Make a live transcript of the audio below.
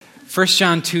1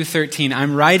 John 2:13,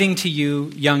 I'm writing to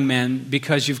you, young men,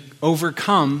 because you've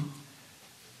overcome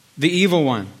the evil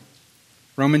one.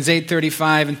 Romans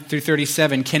 8:35 through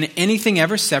 37, can anything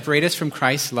ever separate us from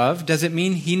Christ's love? Does it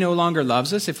mean he no longer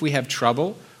loves us if we have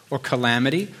trouble or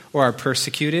calamity or are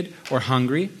persecuted or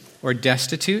hungry or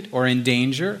destitute or in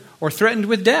danger or threatened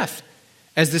with death?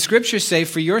 As the scriptures say,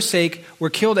 for your sake we're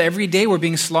killed every day, we're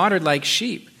being slaughtered like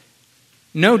sheep.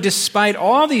 No, despite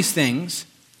all these things,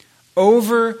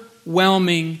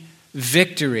 overwhelming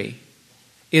victory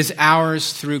is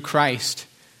ours through Christ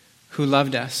who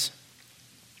loved us.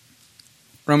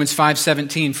 Romans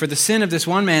 5:17, for the sin of this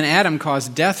one man, Adam,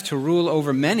 caused death to rule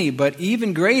over many, but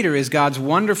even greater is God's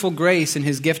wonderful grace and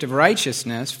his gift of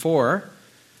righteousness, for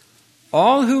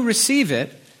all who receive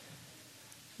it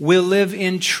will live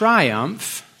in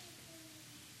triumph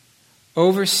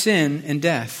over sin and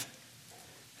death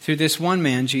through this one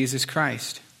man, Jesus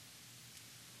Christ.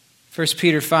 1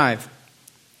 Peter 5,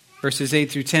 verses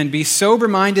 8 through 10, be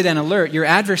sober-minded and alert. Your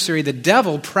adversary, the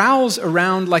devil, prowls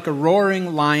around like a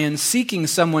roaring lion, seeking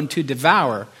someone to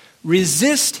devour.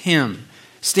 Resist him,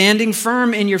 standing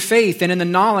firm in your faith and in the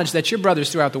knowledge that your brothers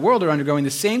throughout the world are undergoing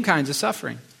the same kinds of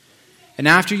suffering. And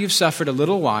after you've suffered a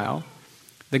little while,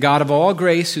 the God of all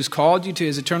grace, who's called you to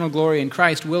his eternal glory in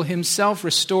Christ, will himself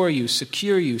restore you,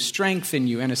 secure you, strengthen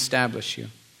you, and establish you.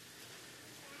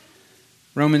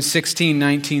 Romans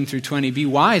 16:19 through 20, be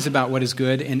wise about what is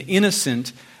good and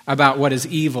innocent about what is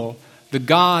evil. The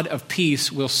God of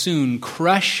peace will soon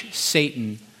crush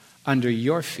Satan under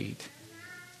your feet.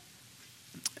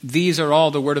 These are all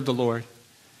the word of the Lord.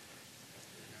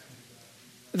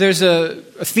 There's a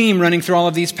theme running through all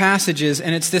of these passages,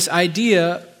 and it's this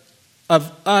idea of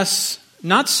us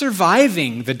not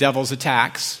surviving the devil's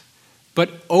attacks, but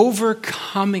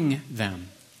overcoming them.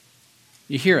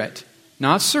 You hear it.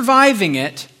 Not surviving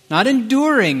it, not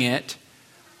enduring it,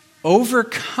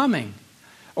 overcoming.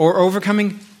 Or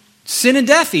overcoming sin and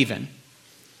death even.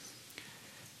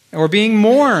 Or being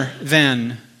more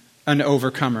than an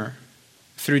overcomer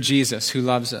through Jesus who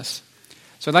loves us.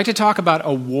 So I'd like to talk about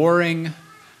a warring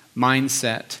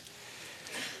mindset.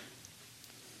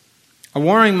 A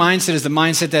warring mindset is the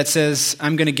mindset that says,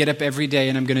 I'm going to get up every day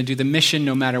and I'm going to do the mission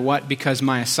no matter what because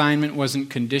my assignment wasn't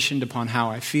conditioned upon how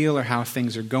I feel or how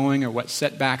things are going or what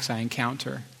setbacks I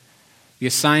encounter. The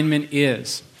assignment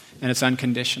is, and it's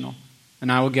unconditional.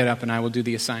 And I will get up and I will do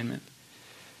the assignment.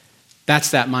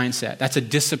 That's that mindset. That's a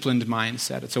disciplined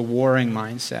mindset. It's a warring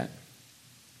mindset.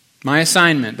 My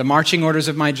assignment, the marching orders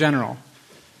of my general,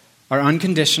 are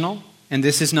unconditional. And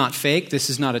this is not fake. This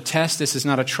is not a test. This is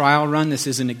not a trial run. This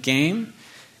isn't a game.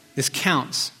 This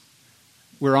counts.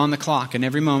 We're on the clock. And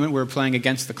every moment we're playing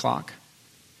against the clock.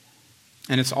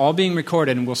 And it's all being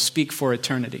recorded and will speak for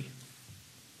eternity.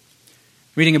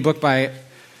 Reading a book by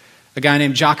a guy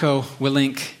named Jocko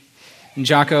Willink. And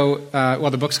Jocko,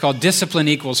 the book's called Discipline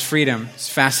Equals Freedom. It's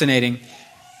fascinating.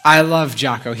 I love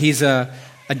Jocko. He's a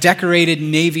decorated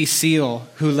Navy SEAL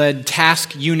who led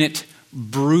Task Unit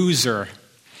Bruiser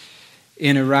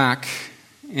in Iraq,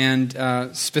 and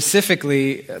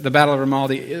specifically the Battle of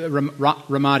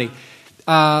Ramadi.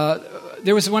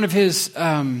 There was one of his,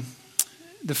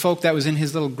 the folk that was in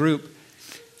his little group,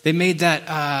 they made that,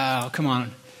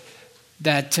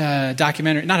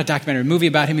 documentary, not a documentary, a movie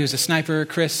about him. He was a sniper.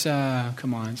 Chris,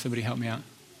 come on, somebody help me out.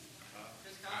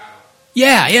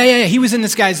 Yeah. He was in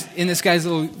this guy's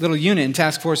little unit in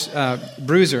Task Force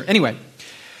Bruiser. Anyway,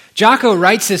 Jocko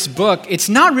writes this book. It's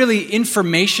not really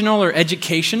informational or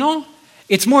educational.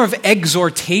 It's more of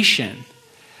exhortation.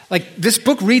 Like, this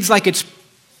book reads like it's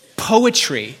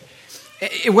poetry.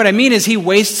 What I mean is he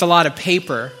wastes a lot of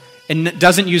paper and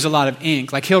doesn't use a lot of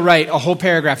ink. Like, he'll write a whole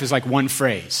paragraph is like one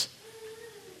phrase.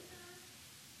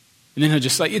 And then he'll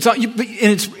just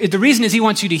the reason is he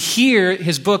wants you to hear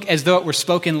his book as though it were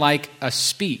spoken like a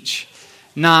speech.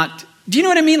 Not, do you know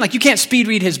what I mean? Like, you can't speed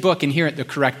read his book and hear it the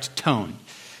correct tone.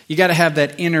 You got to have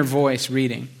that inner voice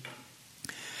reading.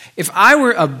 If I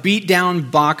were a beat-down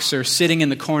boxer sitting in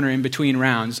the corner in between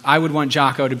rounds, I would want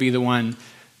Jocko to be the one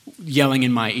yelling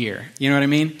in my ear. You know what I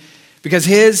mean? Because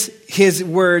his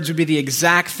words would be the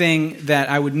exact thing that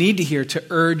I would need to hear to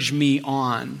urge me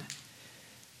on.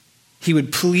 He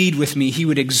would plead with me. He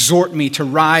would exhort me to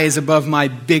rise above my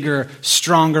bigger,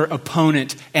 stronger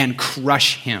opponent and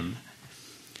crush him.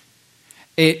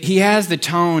 He has the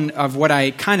tone of what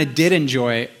I kind of did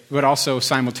enjoy, but also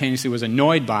simultaneously was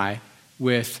annoyed by,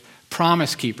 with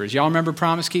Promise Keepers. Y'all remember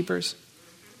Promise Keepers?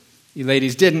 You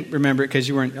ladies didn't remember it because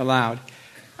you weren't allowed.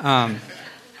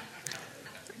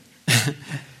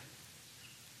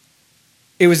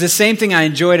 It was the same thing I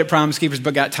enjoyed at Promise Keepers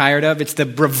but got tired of. It's the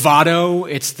bravado.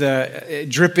 It's the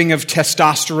dripping of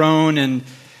testosterone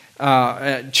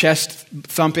and chest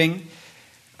thumping.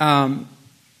 And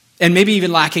maybe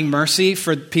even lacking mercy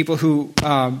for people who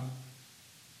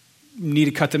need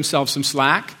to cut themselves some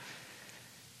slack.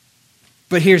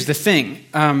 But here's the thing.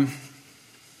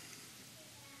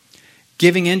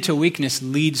 Giving in to weakness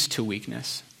leads to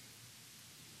weakness.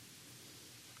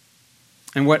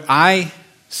 And what I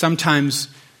sometimes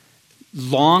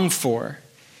long for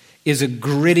is a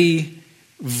gritty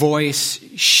voice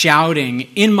shouting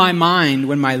in my mind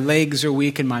when my legs are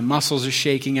weak and my muscles are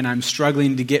shaking and I'm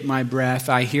struggling to get my breath.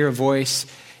 I hear a voice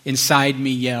inside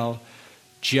me yell,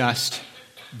 "Just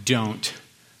don't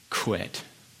quit."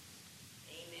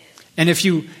 Amen.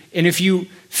 And if you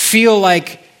feel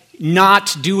like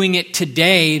not doing it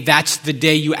today, that's the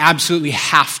day you absolutely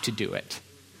have to do it.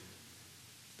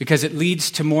 Because it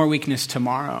leads to more weakness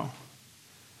tomorrow.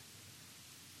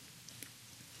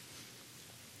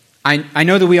 I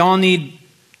know that we all need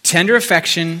tender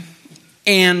affection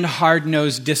and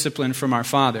hard-nosed discipline from our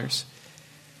fathers.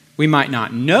 We might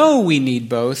not know we need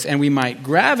both, and we might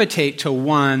gravitate to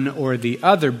one or the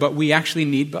other, but we actually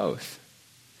need both.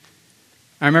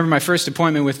 I remember my first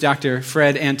appointment with Dr.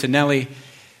 Fred Antonelli,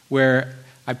 where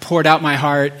I poured out my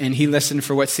heart, and he listened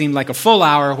for what seemed like a full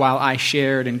hour while I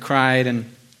shared and cried,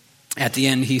 and at the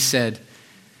end, he said,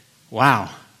 "Wow,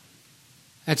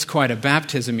 that's quite a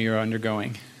baptism you're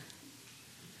undergoing."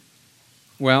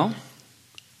 Well,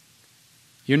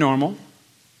 you're normal.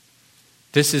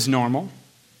 This is normal.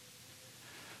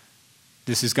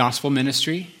 This is gospel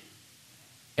ministry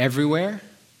everywhere,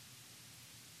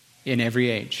 in every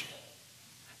age.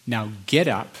 Now get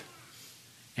up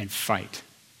and fight.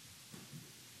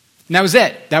 And that was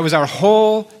it. That was our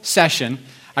whole session.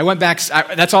 I went back,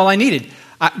 that's all I needed.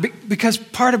 Because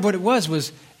part of what it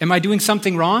was, am I doing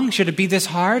something wrong? Should it be this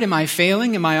hard? Am I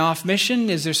failing? Am I off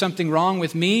mission? Is there something wrong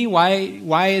with me?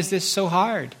 Why is this so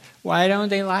hard? Why don't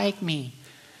they like me?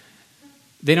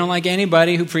 They don't like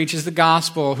anybody who preaches the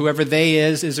gospel. Whoever they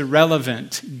is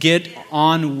irrelevant. Get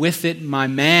on with it, my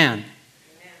man.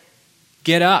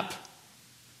 Get up.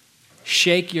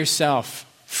 Shake yourself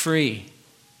free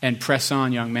and press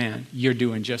on, young man. You're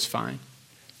doing just fine.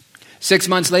 6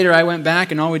 months later, I went back,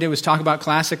 and all we did was talk about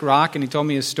classic rock, and he told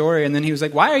me his story, and then he was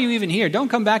like, "Why are you even here? Don't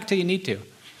come back till you need to."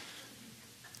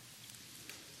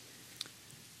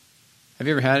 Have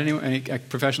you ever had a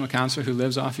professional counselor who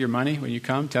lives off your money when you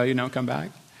come, tell you don't come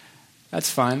back? That's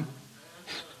fun.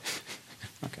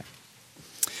 Okay.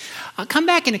 I'll come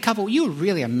back in a couple. You were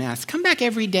really a mess. Come back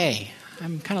every day.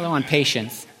 I'm kind of low on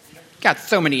patience. Got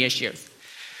so many issues.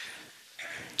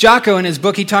 Jocko, in his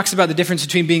book, he talks about the difference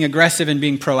between being aggressive and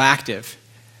being proactive.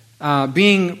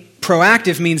 Being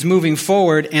proactive means moving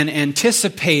forward and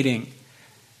anticipating.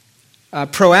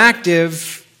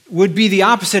 Proactive would be the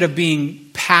opposite of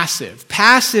being passive.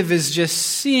 Passive is just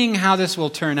seeing how this will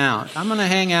turn out. I'm going to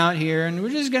hang out here, and we're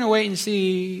just going to wait and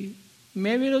see.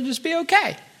 Maybe it'll just be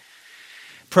okay.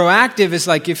 Proactive is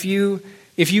like if you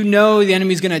know the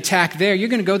enemy's going to attack there, you're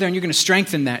going to go there and you're going to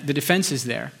strengthen that. The defense is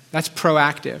there. That's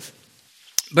proactive.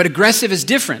 But aggressive is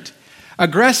different.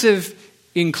 Aggressive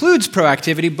includes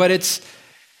proactivity, but it's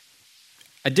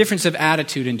a difference of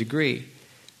attitude and degree.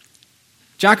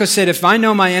 Jocko said, if I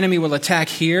know my enemy will attack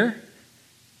here,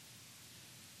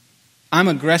 I'm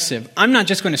aggressive. I'm not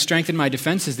just going to strengthen my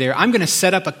defenses there. I'm going to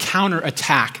set up a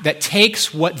counterattack that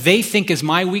takes what they think is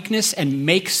my weakness and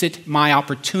makes it my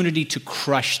opportunity to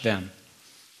crush them.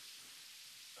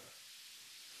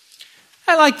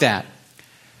 I like that.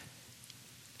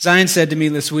 Zion said to me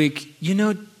this week, "You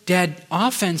know, Dad,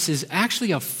 offense is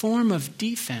actually a form of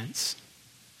defense."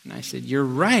 And I said, "You're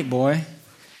right, boy.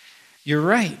 You're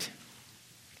right."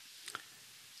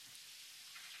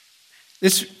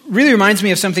 This really reminds me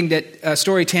of something that a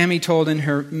story Tammy told in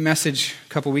her message a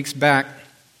couple weeks back.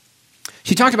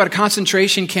 She talked about a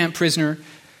concentration camp prisoner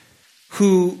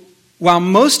who, while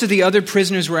most of the other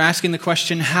prisoners were asking the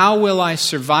question, "How will I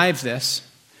survive this?"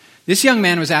 this young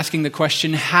man was asking the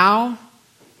question, "How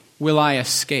will I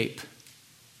escape?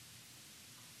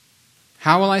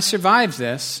 How will I survive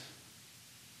this?"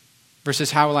 versus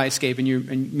 "How will I escape?"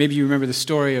 And maybe you remember the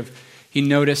story of he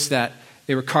noticed that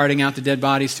they were carting out the dead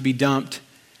bodies to be dumped,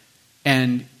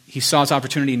 and he saw his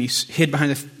opportunity, and he hid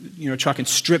behind the truck and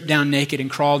stripped down naked and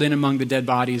crawled in among the dead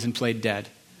bodies and played dead.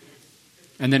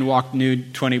 And then walked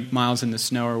nude 20 miles in the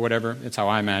snow or whatever. That's how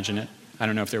I imagine it. I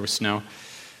don't know if there was snow.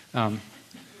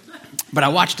 But I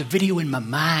watched a video in my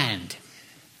mind.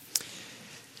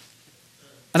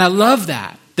 And I love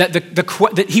that.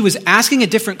 that he was asking a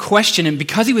different question, and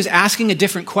because he was asking a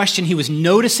different question, he was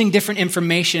noticing different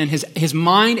information, and his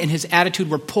mind and his attitude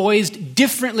were poised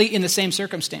differently in the same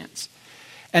circumstance.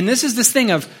 And this is this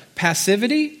thing of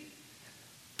passivity,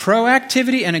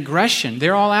 proactivity, and aggression.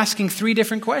 They're all asking three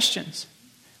different questions.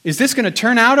 Is this going to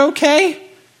turn out okay?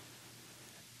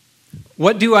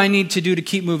 What do I need to do to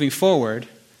keep moving forward?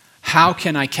 How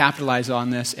can I capitalize on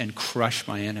this and crush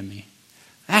my enemy?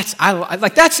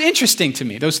 That's interesting to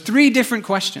me, those three different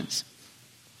questions.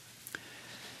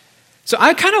 So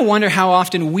I kind of wonder how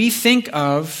often we think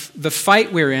of the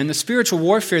fight we're in, the spiritual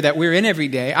warfare that we're in every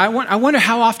day. I wonder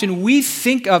how often we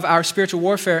think of our spiritual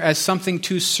warfare as something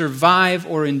to survive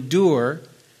or endure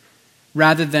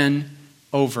rather than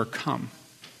overcome.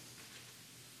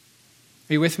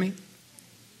 Are you with me?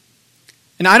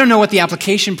 And I don't know what the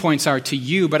application points are to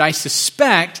you, but I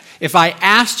suspect if I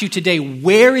asked you today,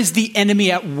 where is the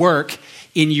enemy at work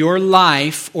in your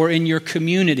life or in your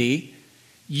community,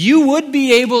 you would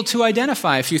be able to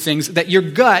identify a few things that your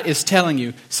gut is telling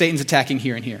you Satan's attacking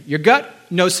here and here. Your gut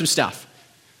knows some stuff.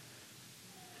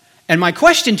 And my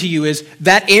question to you is,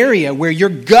 that area where your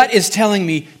gut is telling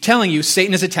you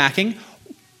Satan is attacking,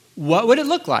 what would it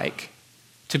look like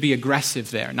to be aggressive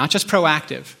there? Not just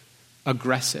proactive,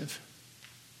 aggressive.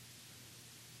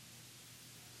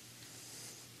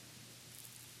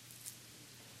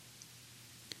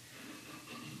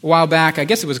 A while back, I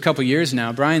guess it was a couple years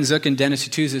now, Brian Zook and Dennis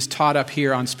Yatuzis taught up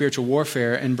here on spiritual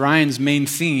warfare, and Brian's main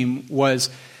theme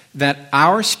was that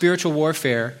our spiritual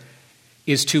warfare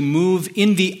is to move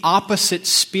in the opposite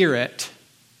spirit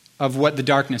of what the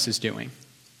darkness is doing.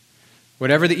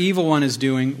 Whatever the evil one is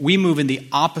doing, we move in the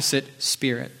opposite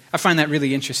spirit. I find that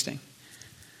really interesting.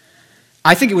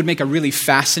 I think it would make a really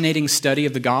fascinating study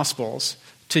of the Gospels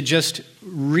to just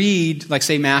read, like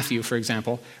say Matthew, for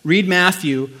example, read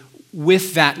Matthew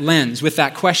with that lens, with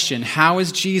that question. How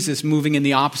is Jesus moving in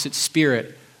the opposite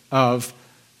spirit of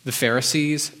the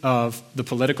Pharisees, of the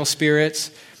political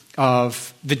spirits,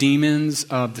 of the demons,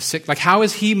 of the sick? Like, how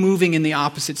is he moving in the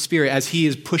opposite spirit as he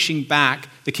is pushing back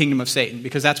the kingdom of Satan?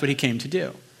 Because that's what he came to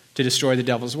do, to destroy the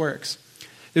devil's works.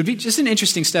 It would be just an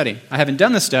interesting study. I haven't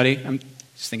done the study. I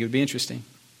just think it would be interesting.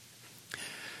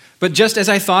 But just as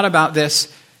I thought about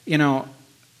this,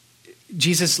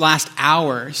 Jesus' last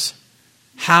hours,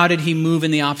 how did he move in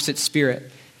the opposite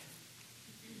spirit?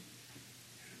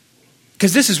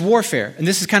 Because this is warfare, and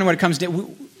this is kind of what it comes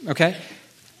to, okay?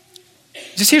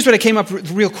 Just here's what I came up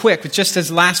with real quick, with just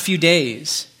his last few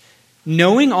days.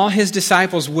 Knowing all his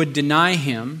disciples would deny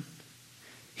him,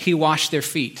 he washed their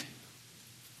feet.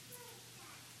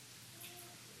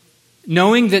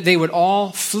 Knowing that they would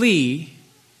all flee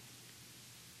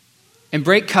and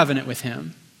break covenant with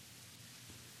him,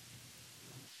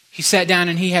 he sat down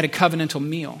and he had a covenantal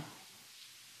meal.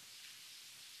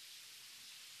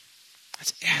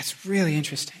 It's really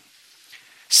interesting.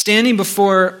 Standing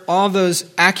before all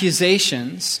those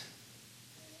accusations,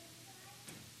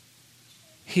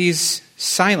 he's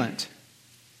silent.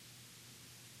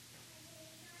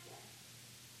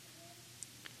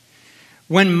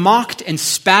 When mocked and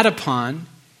spat upon,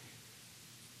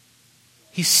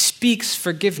 he speaks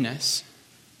forgiveness.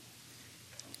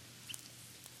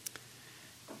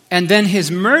 And then his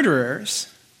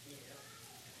murderers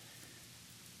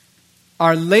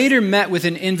are later met with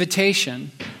an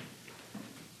invitation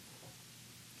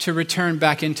to return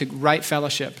back into right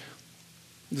fellowship.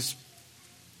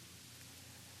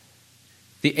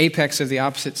 The apex of the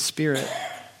opposite spirit.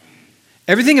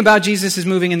 Everything about Jesus is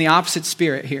moving in the opposite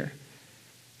spirit here.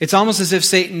 It's almost as if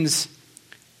Satan's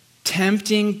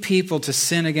tempting people to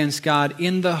sin against God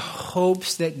in the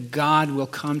hopes that God will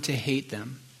come to hate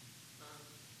them.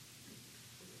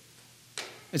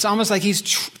 It's almost like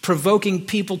he's provoking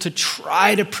people to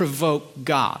try to provoke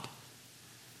God.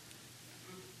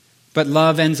 But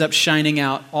love ends up shining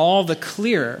out all the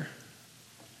clearer.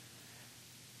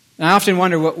 And I often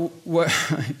wonder what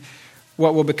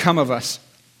will become of us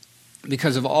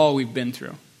because of all we've been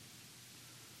through.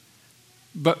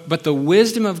 But the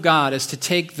wisdom of God is to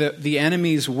take the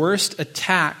enemy's worst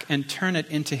attack and turn it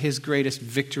into his greatest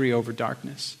victory over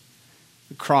darkness.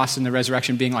 The cross and the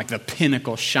resurrection being like the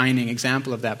pinnacle, shining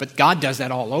example of that. But God does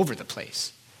that all over the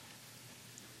place.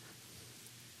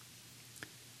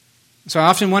 So I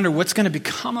often wonder what's going to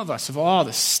become of us, of all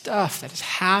the stuff that has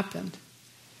happened.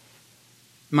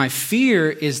 My fear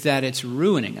is that it's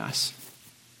ruining us.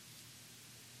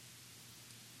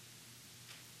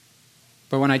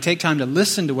 But when I take time to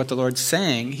listen to what the Lord's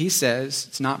saying, he says,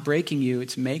 it's not breaking you,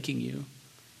 it's making you.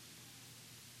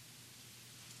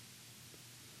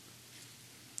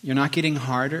 You're not getting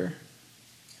harder.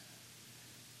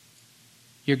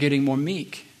 you're getting more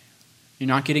meek. You're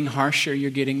not getting harsher,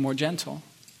 you're getting more gentle.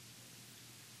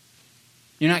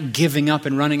 You're not giving up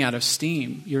and running out of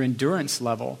steam. Your endurance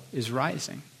level is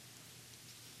rising.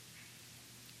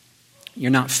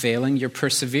 You're not failing, you're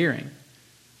persevering.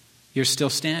 You're still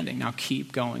standing. Now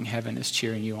keep going. Heaven is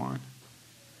cheering you on.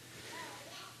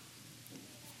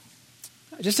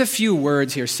 Just a few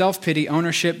words here. Self-pity,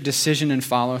 ownership, decision, and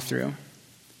follow-through.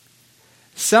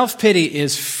 Self-pity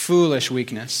is foolish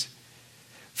weakness.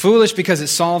 Foolish because it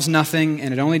solves nothing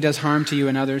and it only does harm to you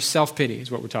and others. Self-pity is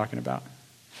what we're talking about.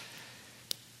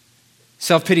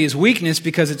 Self-pity is weakness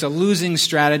because it's a losing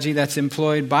strategy that's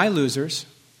employed by losers,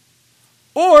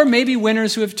 or maybe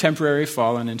winners who have temporarily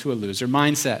fallen into a loser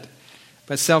mindset.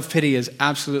 But self-pity is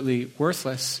absolutely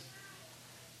worthless.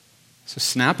 So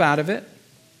snap out of it.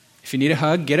 If you need a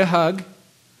hug, get a hug.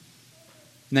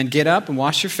 And then get up and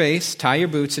wash your face, tie your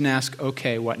boots, and ask,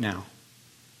 okay, what now?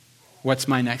 What's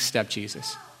my next step,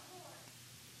 Jesus?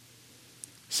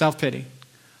 Self-pity.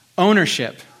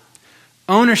 Ownership.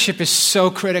 Ownership is so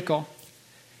critical.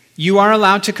 You are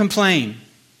allowed to complain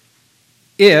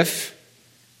if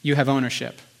you have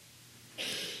ownership.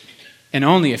 And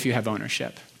only if you have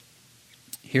ownership.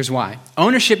 Here's why.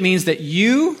 Ownership means that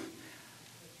you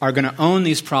are going to own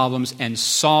these problems and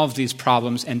solve these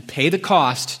problems and pay the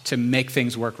cost to make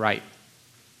things work right.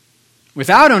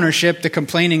 Without ownership, the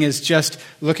complaining is just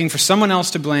looking for someone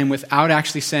else to blame without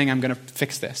actually saying, I'm going to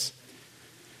fix this.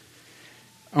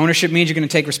 Ownership means you're going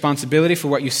to take responsibility for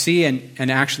what you see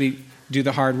and actually do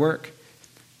the hard work.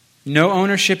 No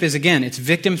ownership is, again, it's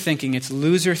victim thinking, it's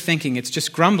loser thinking, it's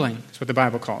just grumbling. That's what the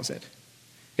Bible calls it.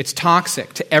 It's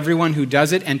toxic to everyone who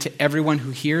does it and to everyone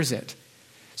who hears it.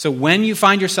 So when you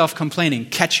find yourself complaining,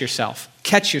 catch yourself,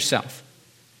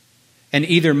 and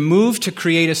either move to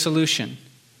create a solution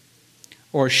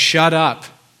or shut up.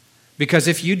 Because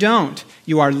if you don't,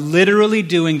 you are literally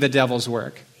doing the devil's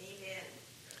work. Amen.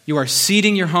 You are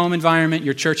seeding your home environment,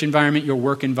 your church environment, your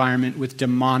work environment with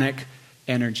demonic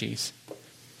energies.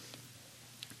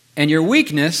 And your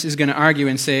weakness is going to argue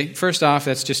and say, first off,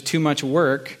 that's just too much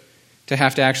work to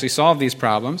have to actually solve these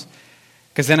problems.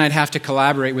 Because then I'd have to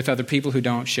collaborate with other people who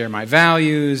don't share my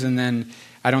values, and then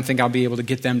I don't think I'll be able to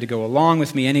get them to go along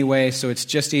with me anyway, so it's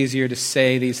just easier to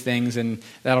say these things and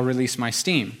that'll release my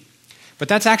steam. But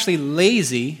that's actually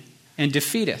lazy and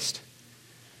defeatist.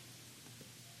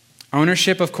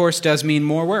 Ownership, of course, does mean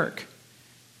more work.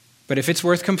 But if it's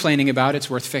worth complaining about, it's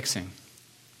worth fixing.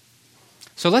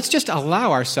 So let's just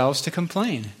allow ourselves to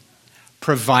complain,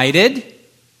 provided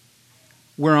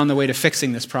we're on the way to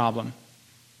fixing this problem.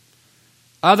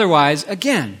 Otherwise,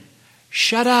 again,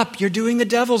 shut up. You're doing the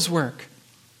devil's work.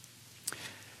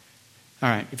 All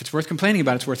right, if it's worth complaining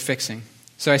about, it's worth fixing.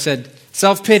 So I said,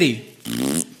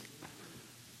 self-pity.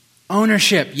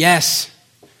 Ownership, yes.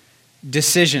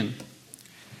 Decision.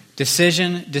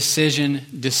 Decision, decision,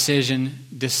 decision,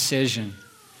 decision.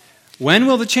 When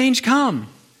will the change come?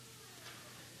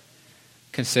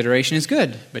 Consideration is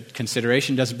good, but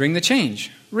consideration doesn't bring the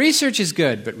change. Research is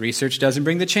good, but research doesn't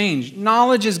bring the change.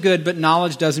 Knowledge is good, but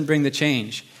knowledge doesn't bring the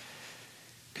change.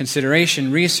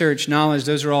 Consideration, research, knowledge,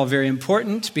 those are all very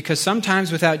important because sometimes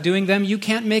without doing them, you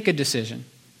can't make a decision.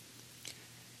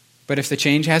 But if the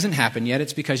change hasn't happened yet,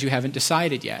 it's because you haven't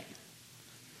decided yet.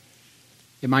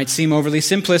 It might seem overly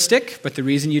simplistic, but the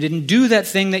reason you didn't do that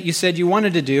thing that you said you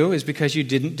wanted to do is because you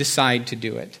didn't decide to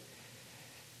do it.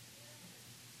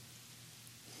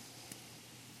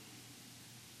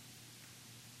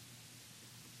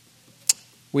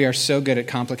 We are so good at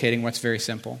complicating what's very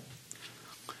simple.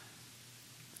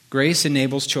 Grace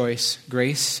enables choice.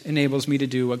 Grace enables me to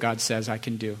do what God says I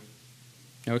can do.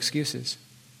 No excuses.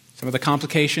 Some of the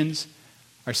complications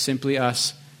are simply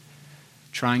us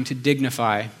trying to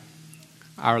dignify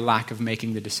our lack of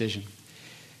making the decision.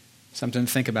 Something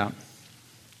to think about.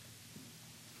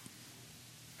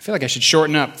 I feel like I should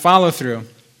shorten up. Follow through.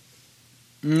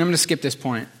 I'm going to skip this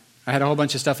point. I had a whole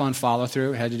bunch of stuff on follow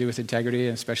through. It had to do with integrity,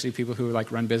 especially people who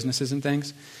like run businesses and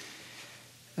things.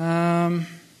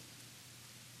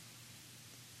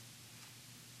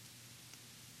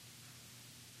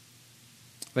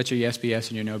 Let your yes be yes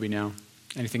and your no be no.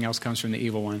 Anything else comes from the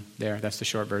evil one. There, that's the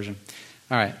short version.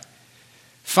 All right.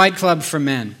 Fight Club for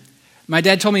Men. My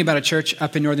dad told me about a church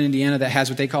up in northern Indiana that has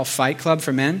what they call Fight Club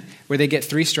for Men, where they get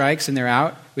 3 strikes and they're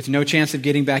out with no chance of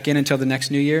getting back in until the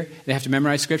next new year. They have to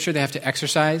memorize scripture. They have to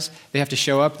exercise. They have to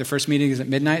show up. Their first meeting is at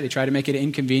midnight. They try to make it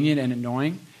inconvenient and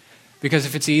annoying. Because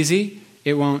if it's easy,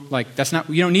 it won't, that's not,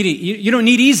 you don't need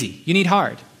easy. You need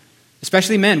hard.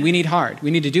 Especially men, we need hard. We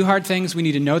need to do hard things. We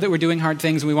need to know that we're doing hard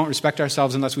things, and we won't respect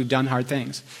ourselves unless we've done hard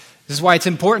things. This is why it's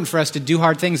important for us to do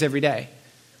hard things every day.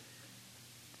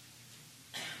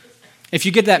 if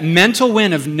you get that mental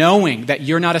win of knowing that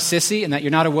you're not a sissy and that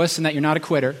you're not a wuss and that you're not a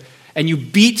quitter, and you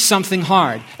beat something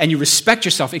hard and you respect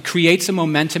yourself, it creates a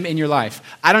momentum in your life.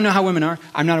 I don't know how women are.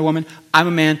 I'm not a woman. I'm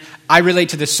a man. I relate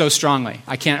to this so strongly.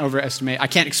 I can't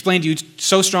explain to you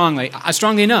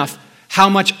strongly enough how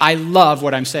much I love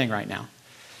what I'm saying right now.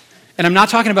 And I'm not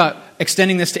talking about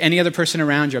extending this to any other person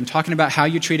around you. I'm talking about how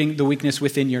you're treating the weakness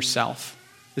within yourself.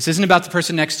 This isn't about the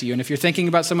person next to you. And if you're thinking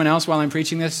about someone else while I'm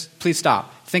preaching this, please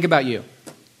stop. Think about you.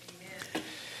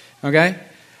 Okay?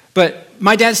 But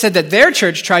my dad said that their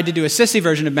church tried to do a sissy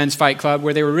version of Men's Fight Club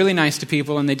where they were really nice to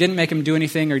people and they didn't make them do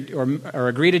anything or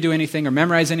agree to do anything or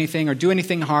memorize anything or do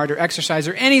anything hard or exercise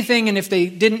or anything. And if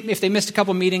they missed a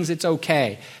couple meetings, it's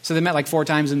okay. So they met like 4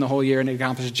 times in the whole year and they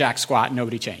accomplished a jack squat and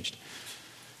nobody changed.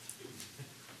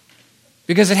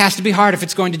 Because it has to be hard if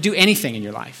it's going to do anything in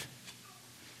your life.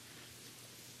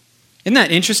 Isn't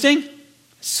that interesting?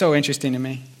 So interesting to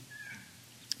me.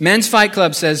 Men's Fight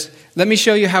Club says, let me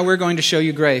show you how we're going to show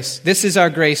you grace. This is our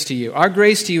grace to you. Our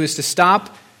grace to you is to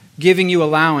stop giving you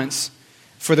allowance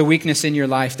for the weakness in your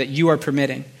life that you are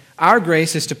permitting. Our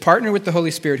grace is to partner with the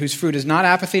Holy Spirit, whose fruit is not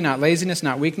apathy, not laziness,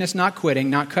 not weakness, not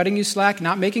quitting, not cutting you slack,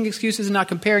 not making excuses, and not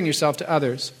comparing yourself to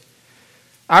others.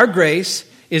 Our grace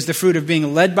is the fruit of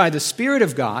being led by the Spirit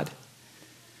of God,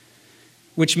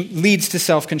 which leads to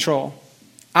self-control.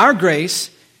 Our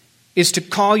grace is to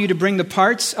call you to bring the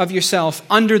parts of yourself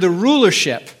under the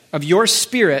rulership of your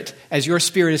spirit, as your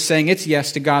spirit is saying its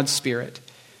yes to God's Spirit.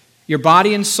 Your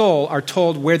body and soul are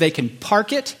told where they can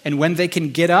park it and when they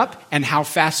can get up and how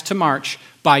fast to march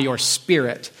by your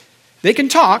spirit. They can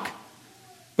talk,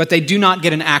 but they do not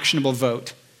get an actionable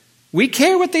vote. We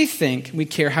care what they think, we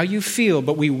care how you feel,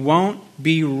 but we won't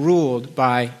be ruled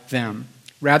by them.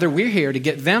 Rather, we're here to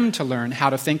get them to learn how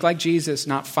to think like Jesus,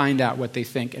 not find out what they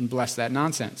think and bless that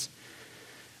nonsense.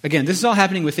 Again, this is all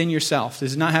happening within yourself.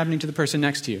 This is not happening to the person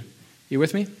next to you. You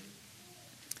with me?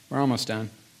 We're almost done.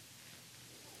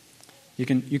 You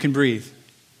can breathe.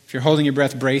 If you're holding your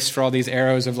breath, brace for all these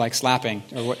arrows of like slapping.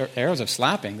 Or arrows of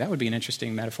slapping. That would be an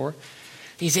interesting metaphor.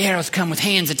 These arrows come with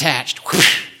hands attached.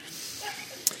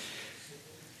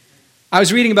 I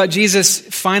was reading about Jesus'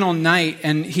 final night,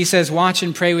 and he says, watch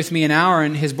and pray with me an hour,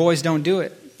 and his boys don't do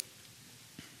it.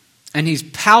 And he's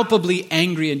palpably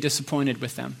angry and disappointed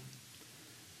with them.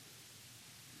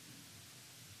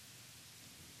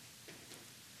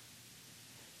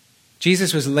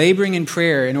 Jesus was laboring in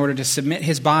prayer in order to submit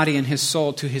his body and his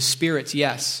soul to his Spirit's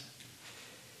yes.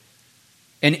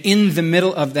 And in the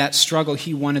middle of that struggle,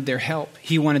 he wanted their help.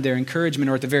 He wanted their encouragement,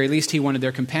 or at the very least, he wanted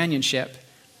their companionship.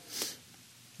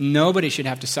 Nobody should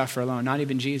have to suffer alone, not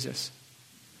even Jesus.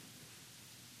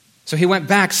 So he went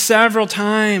back several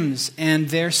times, and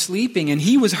they're sleeping, and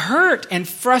he was hurt and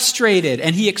frustrated,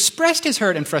 and he expressed his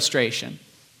hurt and frustration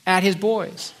at his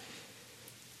boys.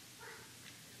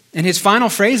 And his final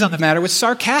phrase on the matter was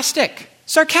sarcastic.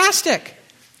 Sarcastic.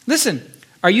 Listen,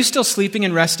 are you still sleeping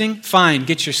and resting? Fine,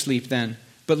 get your sleep then.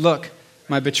 But look,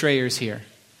 my betrayer's here.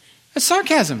 That's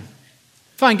sarcasm.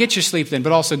 Fine, get your sleep then,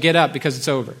 but also get up because it's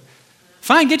over.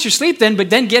 Fine, get your sleep then, but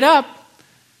then get up.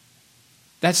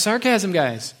 That's sarcasm,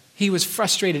 guys. He was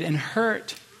frustrated and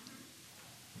hurt.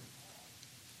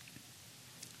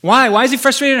 Why? Why is he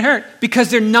frustrated and hurt?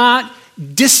 Because they're not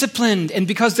disciplined. And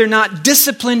because they're not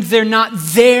disciplined, they're not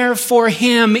there for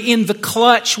him in the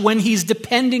clutch when he's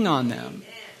depending on them.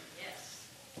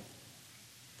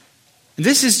 And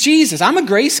this is Jesus. I'm a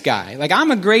grace guy. I'm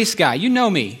a grace guy. You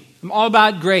know me. I'm all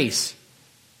about grace.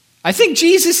 I think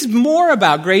Jesus is more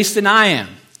about grace than I am.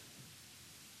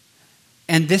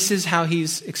 And this is how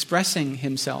he's expressing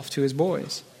himself to his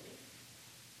boys.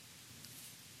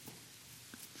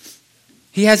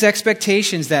 He has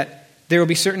expectations that there will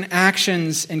be certain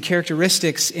actions and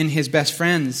characteristics in his best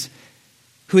friends,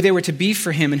 who they were to be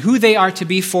for him and who they are to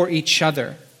be for each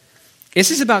other.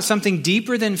 This is about something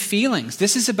deeper than feelings.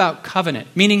 This is about covenant,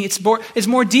 meaning it's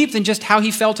more deep than just how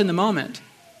he felt in the moment.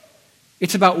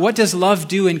 It's about what does love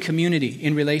do in community,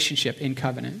 in relationship, in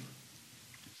covenant.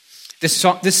 This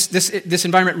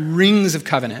environment rings of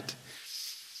covenant.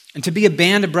 And to be a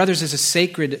band of brothers is a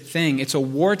sacred thing. It's a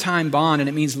wartime bond, and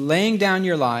it means laying down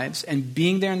your lives and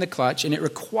being there in the clutch, and it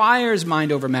requires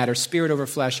mind over matter, spirit over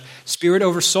flesh, spirit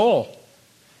over soul.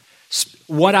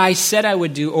 What I said I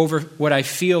would do over what I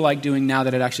feel like doing now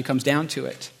that it actually comes down to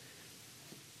it.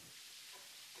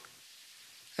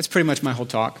 That's pretty much my whole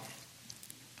talk.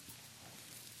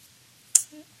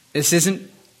 This isn't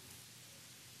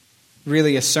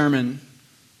really a sermon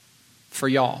for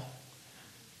y'all.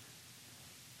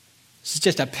 This is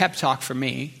just a pep talk for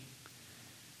me.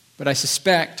 But I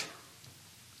suspect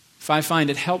if I find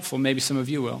it helpful, maybe some of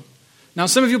you will. Now,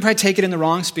 some of you probably take it in the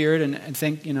wrong spirit and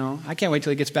think, I can't wait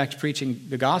till he gets back to preaching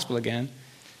the gospel again.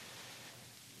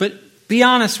 But be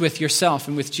honest with yourself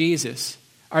and with Jesus.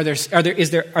 Is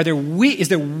there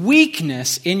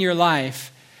weakness in your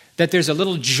life that there's a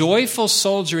little joyful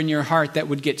soldier in your heart that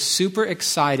would get super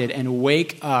excited and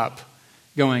wake up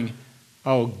going,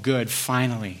 oh, good,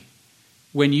 finally,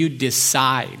 when you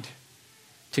decide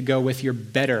to go with your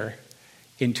better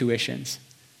intuitions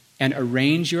and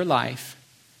arrange your life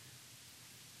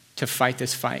to fight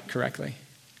this fight correctly?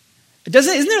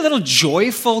 Isn't there a little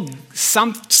joyful,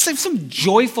 some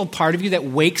joyful part of you that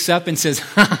wakes up and says,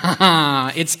 ha ha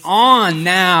ha, it's on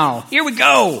now, here we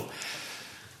go?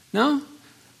 No?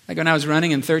 Like when I was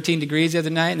running in 13 degrees the other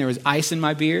night and there was ice in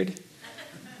my beard.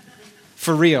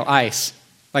 For real, ice.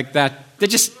 Like that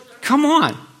just, come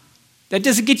on. That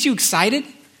doesn't get you excited?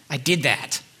 I did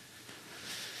that.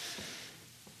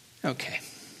 Okay.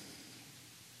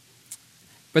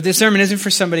 But this sermon isn't for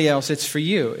somebody else, it's for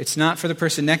you. It's not for the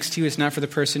person next to you, it's not for the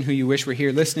person who you wish were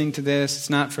here listening to this, it's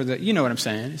not for you know what I'm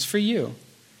saying, it's for you.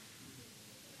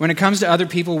 When it comes to other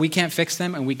people, we can't fix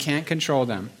them and we can't control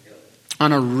them.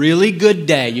 On a really good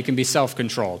day, you can be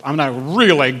self-controlled. On a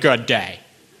really good day.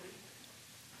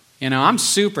 I'm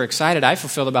super excited. I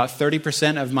fulfilled about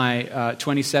 30% of my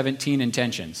 2017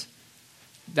 intentions.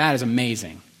 That is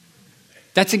amazing.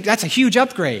 That's a huge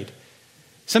upgrade.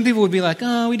 Some people would be like,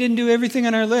 oh, we didn't do everything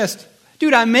on our list.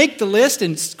 Dude, I make the list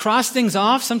and cross things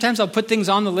off. Sometimes I'll put things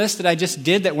on the list that I just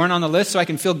did that weren't on the list so I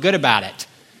can feel good about it.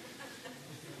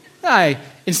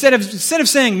 Instead of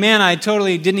saying, man, I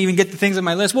totally didn't even get the things on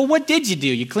my list. Well, what did you do?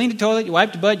 You cleaned the toilet, you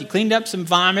wiped the butt, you cleaned up some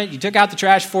vomit, you took out the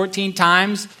trash 14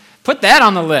 times. Put that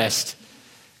on the list.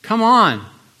 Come on.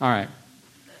 All right.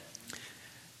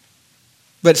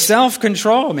 But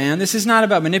self-control, man, this is not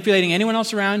about manipulating anyone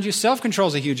else around you. Self-control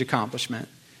is a huge accomplishment.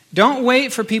 Don't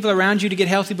wait for people around you to get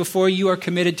healthy before you are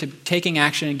committed to taking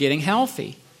action and getting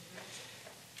healthy.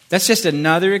 That's just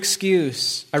another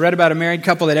excuse. I read about a married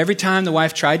couple that every time the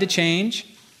wife tried to change,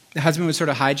 the husband would sort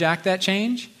of hijack that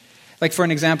change. Like for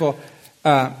an example,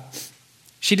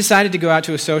 she decided to go out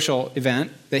to a social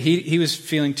event that he was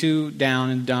feeling too down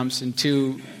in the dumps and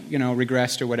too,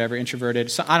 regressed or whatever, introverted.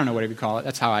 So, I don't know whatever you call it.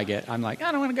 That's how I get. I'm like,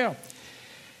 I don't want to go.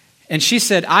 And she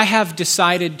said, I have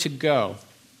decided to go.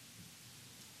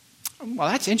 Well,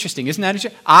 that's interesting. Isn't that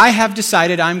interesting? I have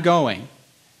decided I'm going.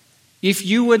 If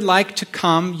you would like to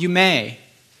come, you may.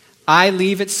 I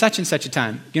leave at such and such a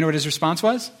time. You know what his response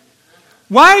was?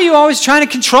 Why are you always trying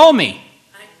to control me?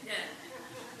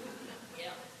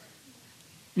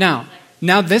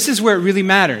 Now this is where it really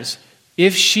matters.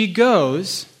 If she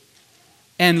goes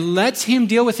and lets him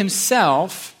deal with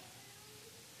himself,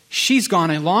 she's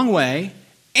gone a long way,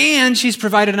 and she's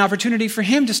provided an opportunity for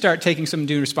him to start taking some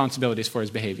due responsibilities for his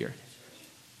behavior.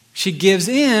 She gives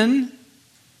in.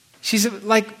 She's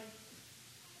like,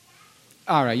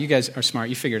 all right, you guys are smart.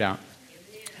 You figured out.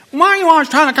 Why are you always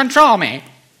trying to control me?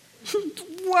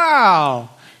 Wow,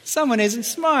 someone isn't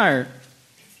smart.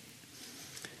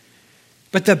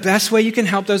 But the best way you can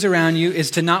help those around you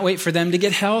is to not wait for them to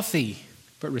get healthy,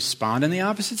 but respond in the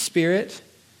opposite spirit,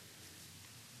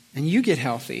 and you get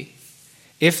healthy.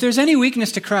 If there's any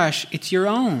weakness to crush, it's your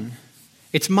own.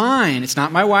 It's mine. It's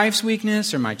not my wife's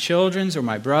weakness or my children's or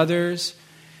my brother's.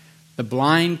 The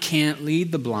blind can't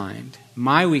lead the blind.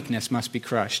 My weakness must be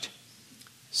crushed.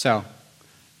 So,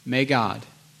 may God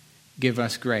give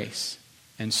us grace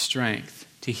and strength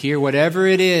to hear whatever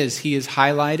it is He is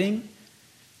highlighting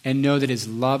and know that His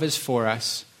love is for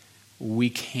us. We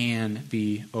can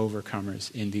be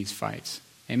overcomers in these fights.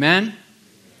 Amen?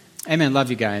 Amen. Love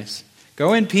you guys.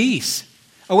 Go in peace.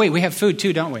 Oh, wait, we have food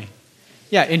too, don't we?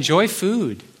 Yeah, enjoy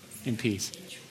food in peace.